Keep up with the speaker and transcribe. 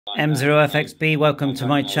M0FXB, welcome to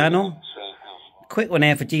my channel. Quick one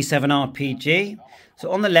here for G7RPG.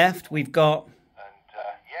 So on the left we've got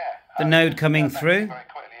the node coming through,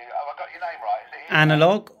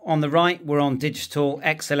 analog. On the right we're on digital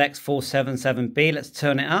XLX 477B. Let's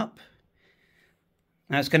turn it up.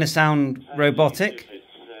 Now it's going to sound robotic.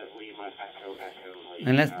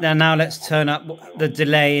 And now let's turn up the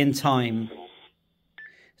delay in time,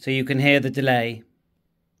 so you can hear the delay.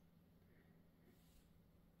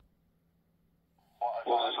 I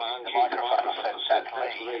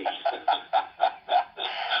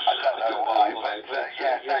don't know why, but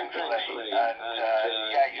yeah, thanks Lee, and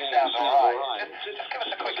yeah, you sound alright. Just give us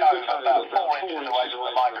a quick over, about 4 inches away from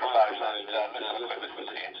the microphone, and let's have a quick listen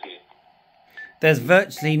to you. There's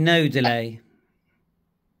virtually no delay.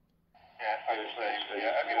 Yeah, thanks Lee.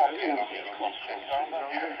 Yeah, everyone being on the clock,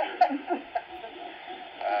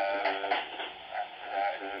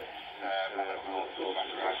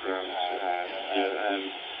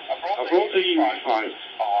 I brought the U5R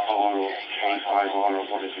or K5R or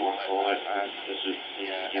whatever you want to call it. This is the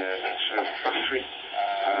extra battery.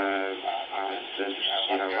 And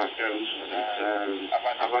you know, that goes.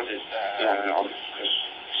 I've had it on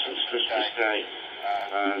since Christmas Day.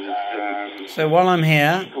 And so while I'm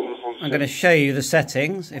here, I'm going to show you the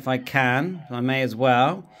settings, if I can. I may as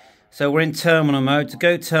well. So we're in terminal mode. To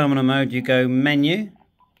go terminal mode, you go menu,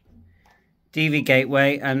 DV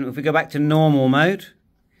gateway, and if we go back to normal mode,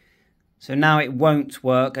 so now it won't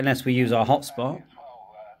work unless we use our hotspot.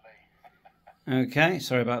 Okay,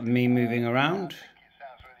 sorry about me moving around.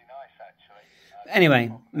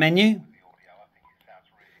 Anyway, menu.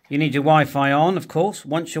 You need your Wi-Fi on, of course.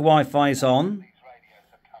 Once your Wi-Fi is on,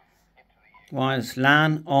 wireless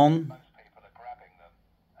LAN on.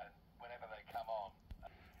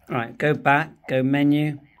 Alright, go back, go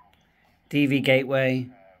menu, DV gateway.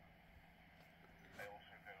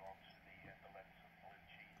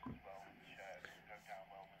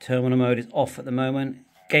 Terminal mode is off at the moment.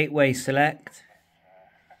 Gateway select.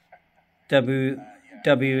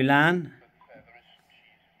 WLAN.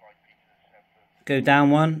 Go down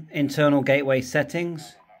one. Internal gateway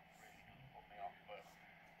settings.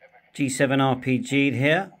 G7RPG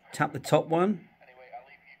here. Tap the top one.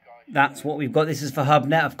 That's what we've got. This is for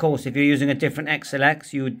Hubnet. Of course, if you're using a different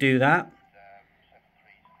XLX, you would do that.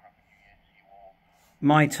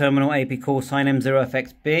 My terminal AP call sign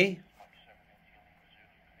M0FXB.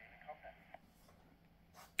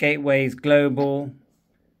 Gateways global.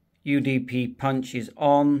 UDP punch is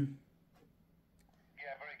on.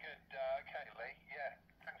 yeah, very good. Okay, Lee. Yeah,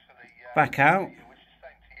 thanks for the Back out. wish the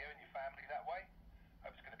same to you and your family that way.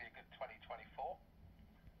 Hope it's going to be a good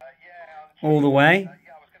 2024. All the way. Yeah, I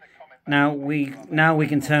was going to comment. Now we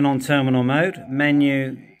can turn on terminal mode.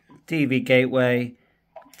 Menu, DV gateway,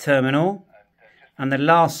 terminal. And the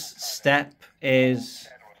last step is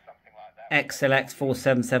XLX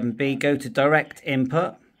 477B. Go to direct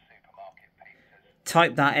input.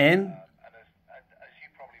 Type that in.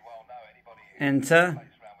 Enter.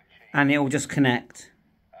 And it will just connect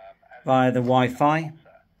via the Wi-Fi.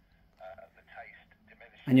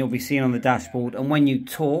 And you'll be seen on the dashboard. And when you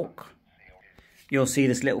talk, you'll see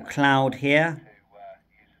this little cloud here,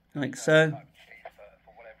 like so.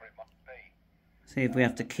 See if we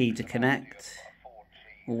have to key to connect.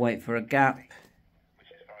 We'll wait for a gap.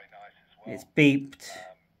 It's beeped.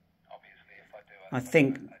 I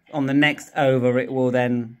think on the next over it will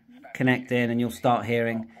then connect in and you'll start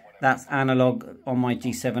hearing. That's analog on my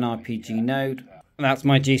G7RPG node. That's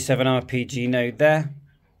my G7RPG node there.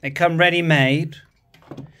 They come ready-made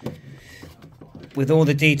with all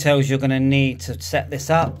the details you're going to need to set this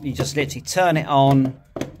up. You just literally turn it on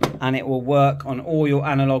and it will work on all your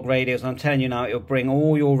analog radios. I'm telling you now, it will bring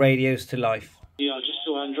all your radios to life. Yeah, I just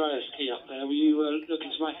saw Andreas key up there. Were you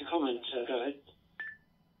looking to make a comment? Go ahead.